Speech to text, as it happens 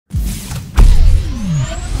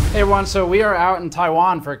Hey everyone, so we are out in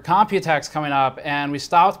Taiwan for Computex coming up, and we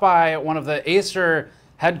stopped by one of the Acer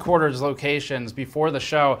headquarters locations before the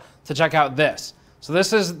show to check out this. So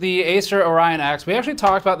this is the Acer Orion X. We actually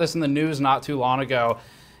talked about this in the news not too long ago,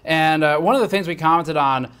 and one of the things we commented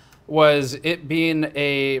on was it being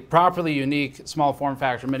a properly unique small form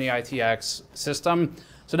factor Mini-ITX system.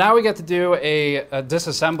 So now we get to do a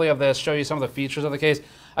disassembly of this, show you some of the features of the case.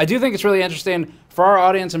 I do think it's really interesting for our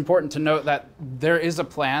audience, important to note that there is a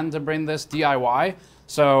plan to bring this DIY.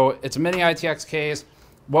 So it's a Mini-ITX case.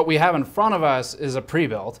 What we have in front of us is a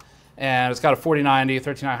pre-built, and it's got a 4090,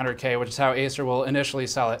 13900K, which is how Acer will initially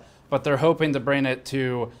sell it. But they're hoping to bring it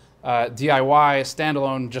to DIY,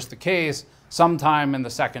 standalone, just the case, sometime in the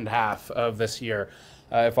second half of this year,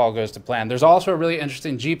 if all goes to plan. There's also a really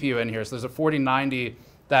interesting GPU in here. So there's a 4090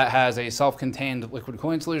 that has a self-contained liquid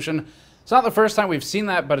cooling solution. It's not the first time we've seen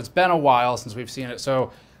that, but it's been a while since we've seen it.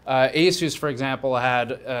 So Asus, for example,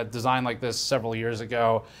 had a design like this several years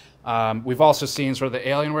ago. We've also seen sort of the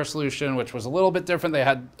Alienware solution, which was a little bit different. They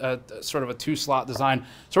had sort of a 2-slot design.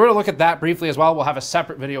 So we're going to look at that briefly as well. We'll have a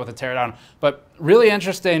separate video with a teardown, but really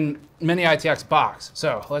interesting Mini-ITX box.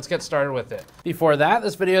 So let's get started with it. Before that,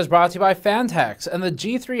 this video is brought to you by Fantex and the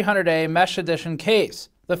G300A Mesh Edition case.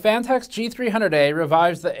 The Fantex G300A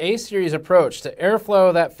revives the A-series approach to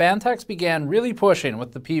airflow that Fantex began really pushing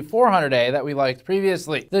with the P400A that we liked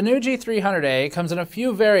previously. The new G300A comes in a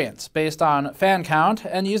few variants based on fan count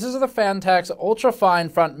and uses the Fantex ultra-fine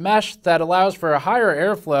front mesh that allows for a higher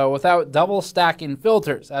airflow without double stacking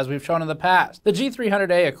filters, as we've shown in the past. The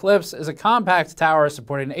G300A Eclipse is a compact tower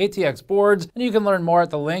supporting ATX boards, and you can learn more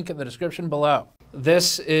at the link in the description below.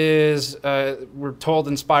 This is, we're told,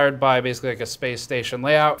 inspired by basically like a space station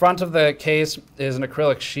layout. Front of the case is an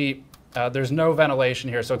acrylic sheet. There's no ventilation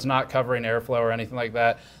here, so it's not covering airflow or anything like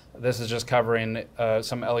that. This is just covering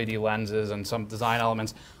some LED lenses and some design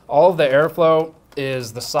elements. All of the airflow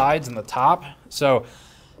is the sides and the top. So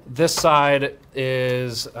this side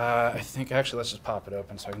is, I think, actually, let's just pop it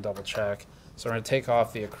open so I can double check. So we're gonna take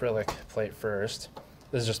off the acrylic plate first.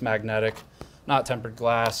 This is just magnetic, not tempered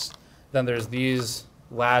glass. Then there's these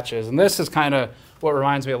latches, and this is kind of what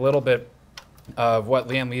reminds me a little bit of what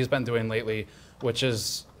Lian Li's been doing lately, which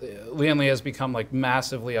is Lian Li has become like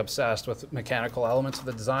massively obsessed with mechanical elements of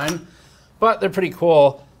the design, but they're pretty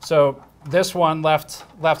cool. So this one left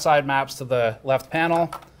side maps to the left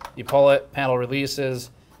panel. You pull it, panel releases,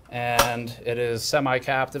 and it is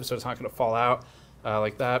semi-captive, so it's not going to fall out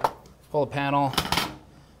like that. Pull the panel.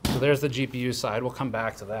 So there's the GPU side. We'll come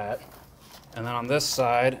back to that. And then on this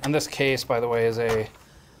side, and this case, by the way, is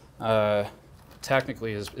a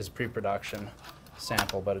technically is pre-production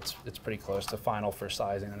sample, but it's pretty close to final for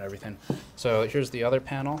sizing and everything. So here's the other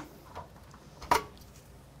panel,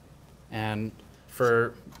 and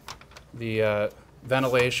for the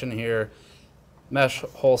ventilation here, mesh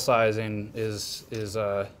hole sizing is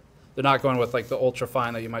they're not going with like the ultra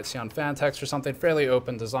fine that you might see on Fantex or something. Fairly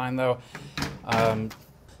open design though,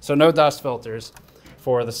 so no dust filters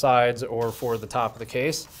for the sides or for the top of the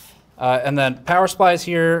case. And then power supplies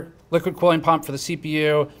here, liquid cooling pump for the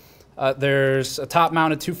CPU. There's a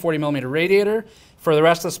top-mounted 240mm radiator. For the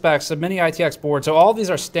rest of the specs, a Mini-ITX board. So all of these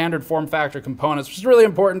are standard form factor components, which is really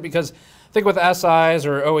important because I think with SIs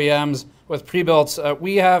or OEMs, with pre-builts,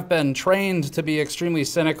 we have been trained to be extremely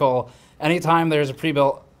cynical anytime there's a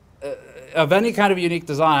pre-built of any kind of unique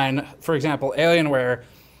design, for example, Alienware,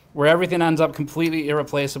 where everything ends up completely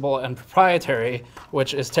irreplaceable and proprietary,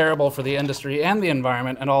 which is terrible for the industry and the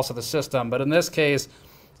environment and also the system. But in this case,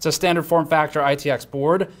 it's a standard form factor ITX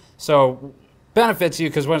board, so benefits you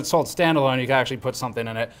because when it's sold standalone, you can actually put something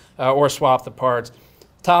in it or swap the parts.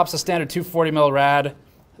 Top's a standard 240mm rad.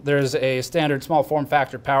 There's a standard small form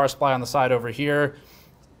factor power supply on the side over here,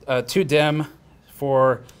 2 DIMM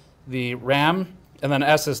for the RAM, and then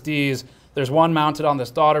SSDs. There's one mounted on this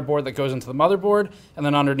daughter board that goes into the motherboard, and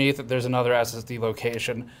then underneath it, there's another SSD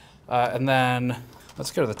location. And then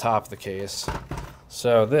let's go to the top of the case.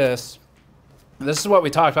 So this is what we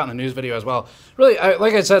talked about in the news video as well. Really,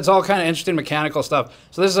 like I said, it's all kind of interesting mechanical stuff.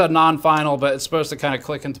 So this is a non-final, but it's supposed to kind of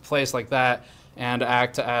click into place like that and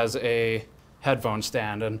act as a headphone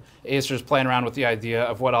stand. And Acer's playing around with the idea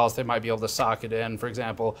of what else they might be able to socket in, for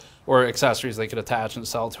example, or accessories they could attach and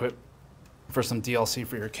sell to it for some DLC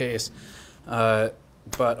for your case. But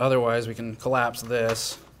otherwise, we can collapse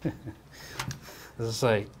this. This is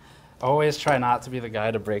like, always try not to be the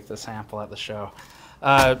guy to break the sample at the show.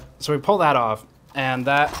 So we pull that off, and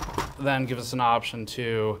that then gives us an option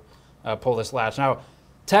to pull this latch. Now,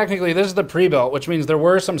 technically, this is the pre-built, which means there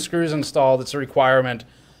were some screws installed. It's a requirement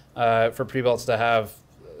for pre-builts to have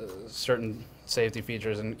certain safety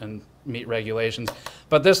features and meet regulations.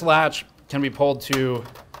 But this latch can be pulled to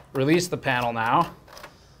release the panel now.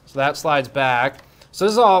 So that slides back. So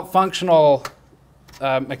this is all functional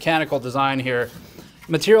mechanical design here.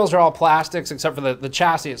 Materials are all plastics except for the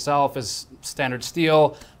chassis itself is standard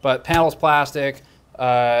steel, but panels plastic,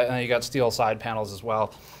 and then you got steel side panels as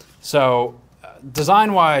well. So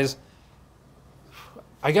design-wise,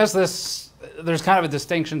 I guess there's kind of a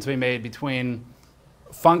distinction to be made between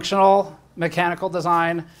functional mechanical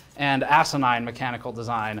design and asinine mechanical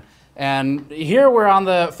design. And here we're on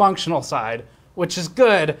the functional side, which is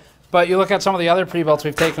good, but you look at some of the other pre-builts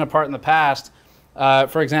we've taken apart in the past,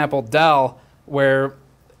 for example, Dell, where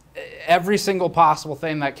every single possible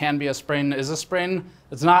thing that can be a spring is a spring.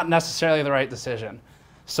 It's not necessarily the right decision.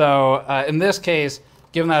 So in this case,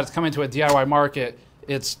 given that it's coming to a DIY market,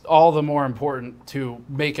 it's all the more important to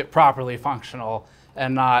make it properly functional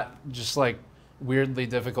and not just like weirdly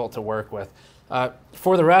difficult to work with.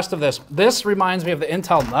 For the rest of this reminds me of the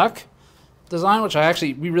Intel NUC design, which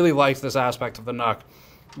we really liked this aspect of the NUC,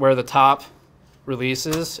 where the top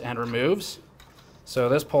releases and removes. So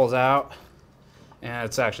this pulls out, and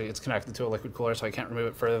it's connected to a liquid cooler, so I can't remove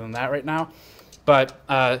it further than that right now. But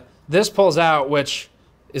this pulls out, which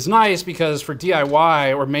is nice because for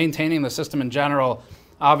DIY or maintaining the system in general,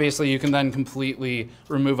 obviously you can then completely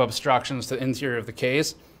remove obstructions to the interior of the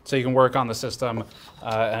case, so you can work on the system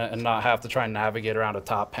and not have to try and navigate around a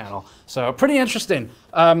top panel. So pretty interesting.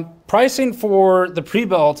 Pricing for the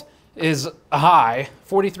pre-built is high,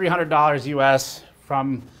 $4,300 US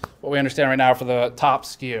from what we understand right now for the top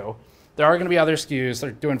SKU. There are going to be other SKUs.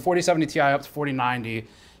 They're doing 4070 Ti up to 4090,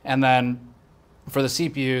 and then for the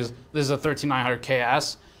CPUs, this is a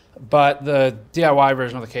 13900KS, but the DIY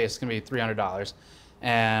version of the case is going to be $300.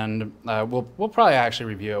 And we'll probably actually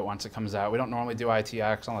review it once it comes out. We don't normally do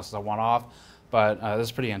ITX unless it's a one-off, but this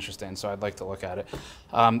is pretty interesting, so I'd like to look at it.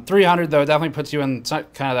 300 though definitely puts you in kind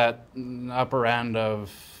of that upper end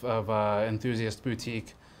of enthusiast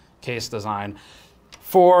boutique case design.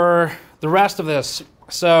 For the rest of this,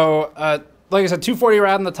 so like I said, 240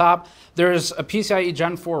 rad on the top. There's a PCIe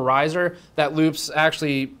Gen 4 riser that loops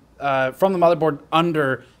actually from the motherboard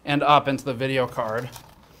under and up into the video card.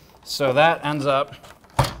 So that ends up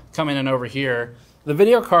coming in over here. The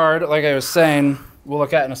video card, like I was saying, we'll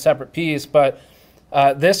look at in a separate piece, but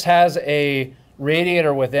this has a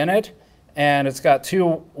radiator within it, and it's got two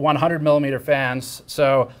 100 millimeter fans.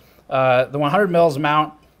 So the 100 mils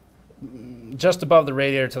mount just above the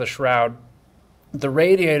radiator to the shroud. The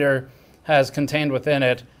radiator has contained within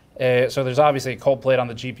it, so there's obviously a cold plate on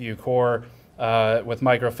the GPU core with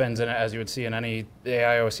micro fins in it, as you would see in any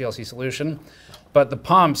AIO CLC solution. But the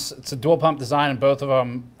pumps, it's a dual pump design, and both of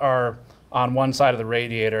them are on one side of the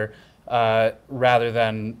radiator rather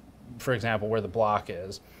than, for example, where the block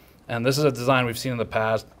is. And this is a design we've seen in the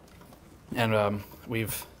past, and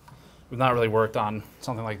we've not really worked on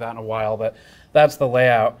something like that in a while, but that's the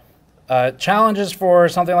layout. Challenges for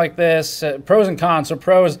something like this, pros and cons. So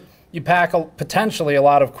pros, you pack potentially a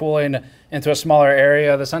lot of cooling into a smaller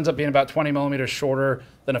area. This ends up being about 20 millimeters shorter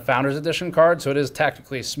than a Founders Edition card, so it is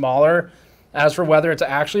technically smaller. As for whether it's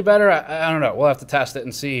actually better, I don't know. We'll have to test it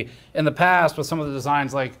and see. In the past, with some of the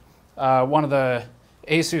designs, like one of the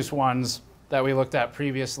Asus ones that we looked at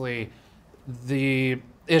previously, the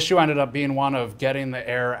issue ended up being one of getting the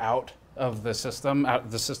air out of the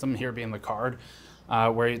system here being the card,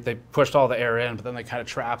 where they pushed all the air in, but then they kind of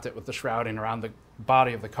trapped it with the shrouding around the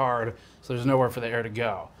body of the card, so there's nowhere for the air to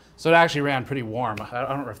go. So it actually ran pretty warm. I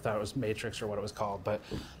don't know if that was Matrix or what it was called, but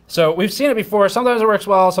so we've seen it before. Sometimes it works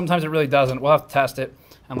well, sometimes it really doesn't. We'll have to test it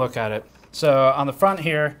and look at it. So on the front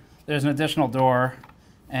here, there's an additional door,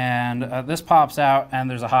 and this pops out, and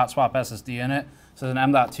there's a hot swap SSD in it. So it's an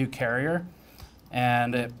M.2 carrier,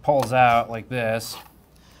 and it pulls out like this.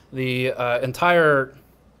 The entire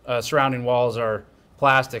surrounding walls are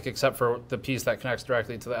plastic, except for the piece that connects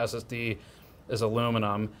directly to the SSD is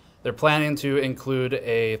aluminum. They're planning to include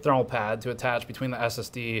a thermal pad to attach between the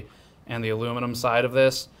SSD and the aluminum side of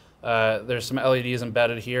this. There's some LEDs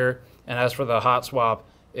embedded here, and as for the hot swap,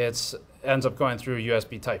 it ends up going through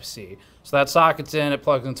USB Type-C. So that socket's in, it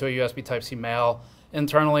plugs into a USB Type-C male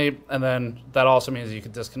internally, and then that also means you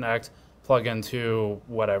could disconnect, plug into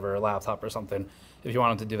whatever, a laptop or something, if you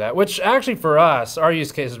wanted to do that. Which actually for us, our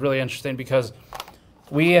use case is really interesting because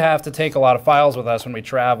we have to take a lot of files with us when we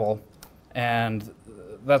travel, and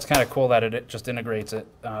that's kind of cool that it just integrates it.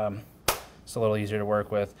 It's a little easier to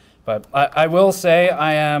work with. But I will say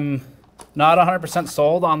I am not 100%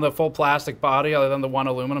 sold on the full plastic body other than the one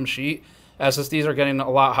aluminum sheet. SSDs are getting a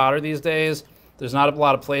lot hotter these days. There's not a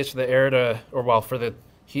lot of place for the air to, or well, for the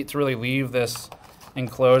heat to really leave this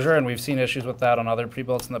enclosure, and we've seen issues with that on other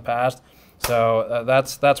pre-builts in the past. So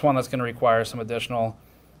that's one that's going to require some additional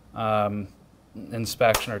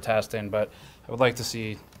inspection or testing, but I would like to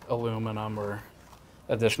see aluminum or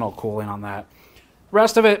additional cooling on that.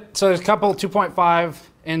 Rest of it, so there's a couple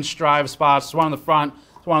 2.5-inch drive spots. There's one on the front,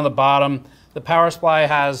 there's one on the bottom. The power supply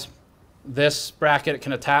has this bracket it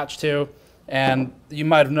can attach to, and you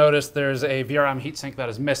might have noticed there's a VRM heatsink that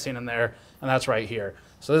is missing in there, and that's right here.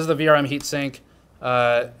 So this is the VRM heatsink,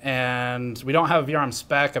 and we don't have a VRM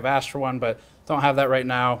spec. I've asked for one, but don't have that right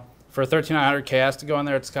now. For 13900 KS to go in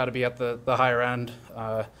there, it's got to be at the higher end,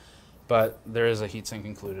 but there is a heatsink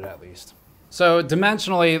included at least. So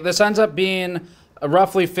dimensionally, this ends up being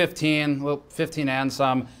roughly 15 and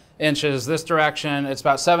some inches this direction. It's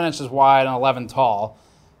about 7 inches wide and 11 tall.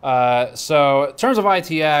 So in terms of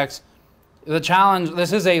ITX, the challenge,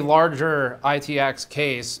 this is a larger ITX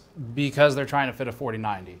case because they're trying to fit a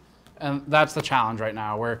 4090. And that's the challenge right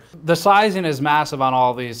now, where the sizing is massive on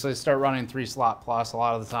all of these. So they start running 3-slot plus a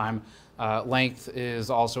lot of the time. Length is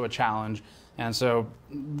also a challenge. And so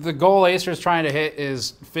the goal Acer is trying to hit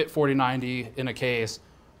is fit 4090 in a case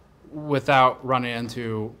without running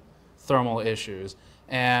into thermal issues.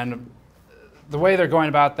 And the way they're going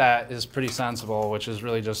about that is pretty sensible, which is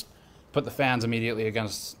really just put the fans immediately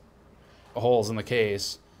against holes in the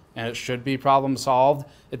case, and it should be problem solved.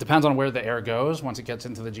 It depends on where the air goes once it gets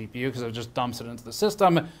into the GPU, because if it just dumps it into the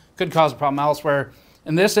system, could cause a problem elsewhere.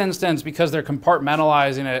 In this instance, because they're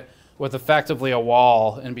compartmentalizing it with effectively a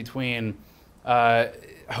wall in between,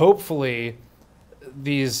 hopefully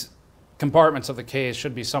these compartments of the case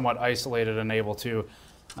should be somewhat isolated and able to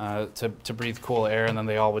breathe cool air, and then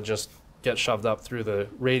they all would just get shoved up through the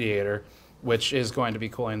radiator, which is going to be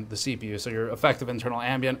cooling the CPU. So your effective internal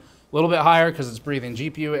ambient, a little bit higher because it's breathing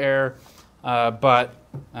GPU air, but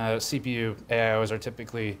CPU AIOs are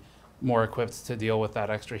typically more equipped to deal with that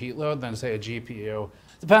extra heat load than, say, a GPU.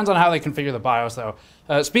 Depends on how they configure the BIOS, though.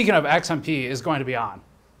 Speaking of, XMP is going to be on.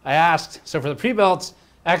 I asked, so for the pre-builts,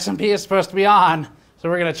 XMP is supposed to be on, so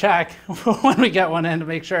we're going to check when we get one in to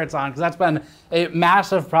make sure it's on, because that's been a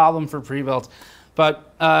massive problem for pre-builts.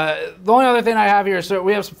 But the only other thing I have here, so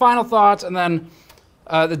we have some final thoughts and then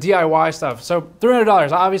the DIY stuff. So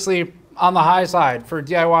 $300, obviously on the high side for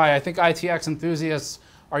DIY. I think ITX enthusiasts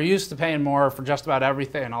are used to paying more for just about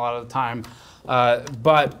everything a lot of the time.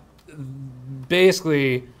 But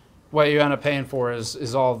basically what you end up paying for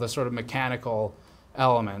is all the sort of mechanical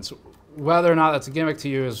elements. Whether or not that's a gimmick to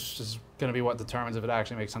you is going to be what determines if it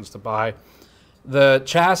actually makes sense to buy. The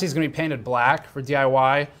chassis is going to be painted black for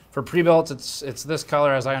DIY. For pre-built, it's this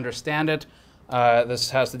color as I understand it. This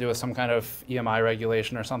has to do with some kind of EMI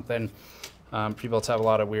regulation or something. Pre-builts have a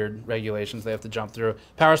lot of weird regulations they have to jump through.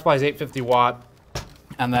 Power supply is 850 watt.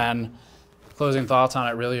 And then closing thoughts on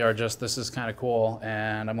it really are just, this is kind of cool,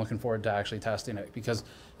 and I'm looking forward to actually testing it, because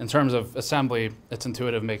in terms of assembly, it's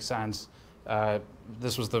intuitive, makes sense.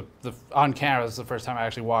 This was on camera, this is the first time I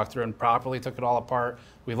actually walked through and properly took it all apart.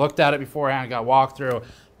 We looked at it beforehand, got walked through,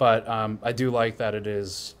 but I do like that it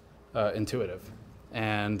is intuitive.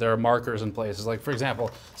 And there are markers in places, like for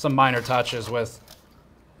example, some minor touches with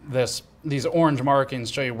these orange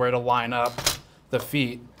markings show you where to line up the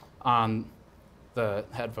feet on the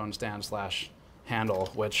headphone stand / handle,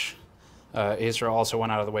 which Acer also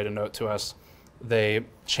went out of the way to note to us. They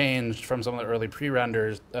changed from some of the early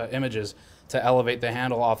pre-rendered images to elevate the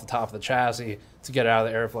handle off the top of the chassis to get it out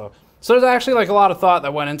of the airflow. So there's actually like a lot of thought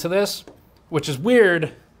that went into this, which is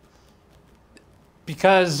weird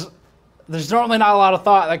because there's normally not a lot of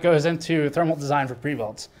thought that goes into thermal design for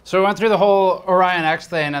pre-builts. So we went through the whole Orion X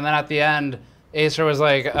thing, and then at the end, Acer was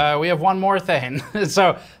like, we have one more thing.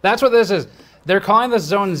 So that's what this is. They're calling this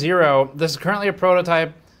Zone 0. This is currently a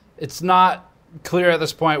prototype. It's not clear at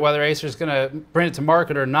this point whether Acer is going to bring it to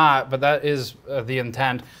market or not, but that is the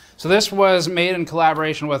intent. So this was made in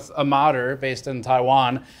collaboration with a modder based in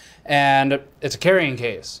Taiwan, and it's a carrying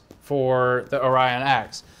case for the Orion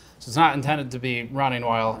X. So it's not intended to be running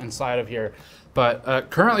while inside of here.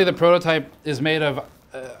 But currently the prototype is made of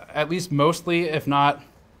at least mostly, if not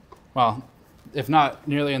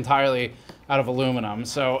nearly entirely, out of aluminum.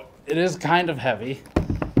 So it is kind of heavy,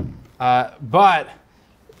 but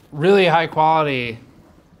really high quality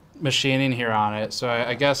machining here on it. So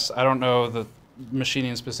I guess, I don't know the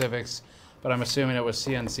machining specifics, but I'm assuming it was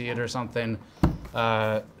CNC'd or something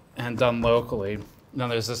and done locally. Then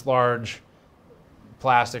there's this large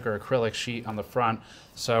plastic or acrylic sheet on the front.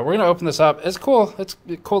 So we're gonna open this up. It's cool, it's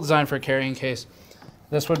a cool design for a carrying case.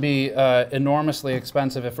 This would be enormously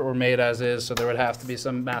expensive if it were made as is, so there would have to be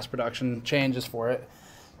some mass production changes for it.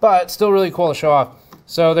 But still really cool to show off.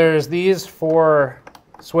 So there's these 4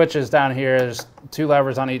 switches down here. There's 2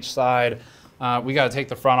 levers on each side. We got to take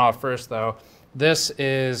the front off first, though. This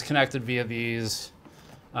is connected via these.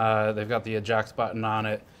 They've got the eject button on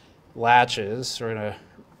it. Latches. So we're going to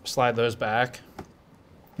slide those back.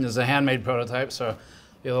 This is a handmade prototype, so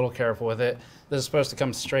be a little careful with it. This is supposed to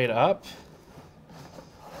come straight up.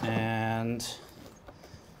 And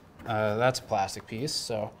that's a plastic piece,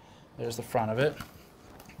 so there's the front of it.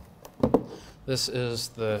 This is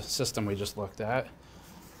the system we just looked at.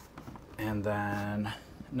 And then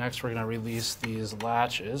next we're going to release these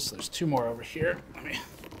latches. There's 2 more over here. Let me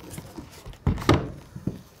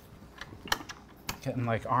getting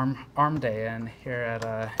like arm day in here at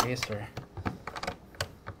Acer.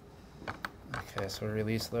 Okay, so we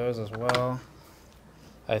release those as well.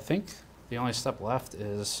 I think the only step left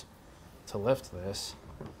is to lift this.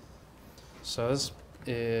 So this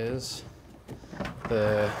is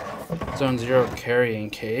the Zone 0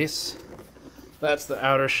 carrying case. That's the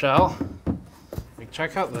outer shell. We can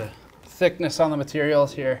check out the thickness on the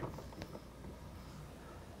materials here.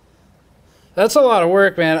 That's a lot of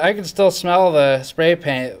work, man. I can still smell the spray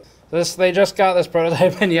paint. They just got this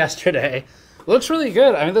prototype in yesterday. Looks really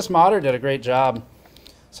good. I mean, this modder did a great job.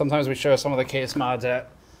 Sometimes we show some of the case mods at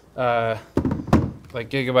like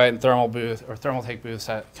Gigabyte and Thermal booth or Thermaltake booths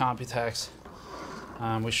at Computex.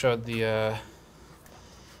 We showed the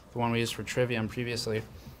one we used for Trivium previously.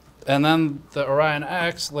 And then the Orion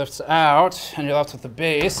X lifts out, and you're left with the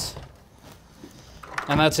base,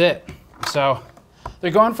 and that's it. So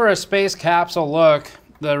they're going for a space capsule look.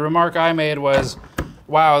 The remark I made was,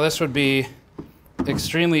 wow, this would be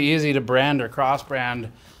extremely easy to brand or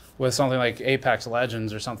cross-brand with something like Apex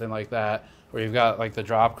Legends or something like that, where you've got like the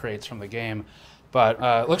drop crates from the game. But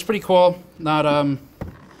it looks pretty cool. Not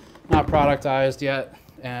productized yet,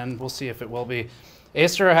 and we'll see if it will be.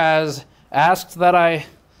 Acer has asked that I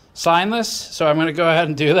sign this, so I'm going to go ahead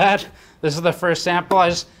and do that. This is the first sample. I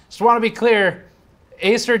just want to be clear.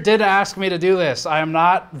 Acer did ask me to do this. I am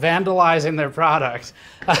not vandalizing their product.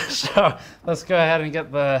 So let's go ahead and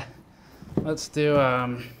get the, let's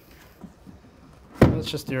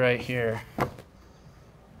just do right here.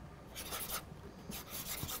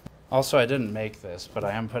 Also, I didn't make this, but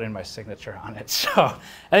I am putting my signature on it. So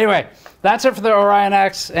anyway, that's it for the Orion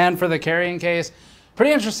X and for the carrying case.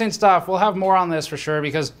 Pretty interesting stuff. We'll have more on this for sure,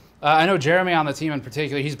 because I know Jeremy on the team in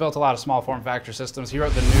particular, he's built a lot of small form factor systems. He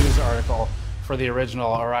wrote the news article for the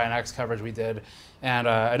original Orion X coverage we did. And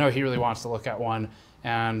I know he really wants to look at one.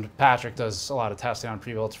 And Patrick does a lot of testing on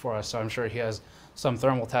pre-builts for us, so I'm sure he has some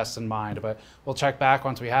thermal tests in mind. But we'll check back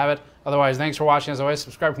once we have it. Otherwise, thanks for watching. As always,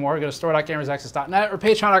 subscribe for more. Go to store.gamersnexus.net or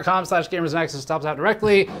patreon.com/gamersnexus to help us out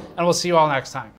directly. And we'll see you all next time.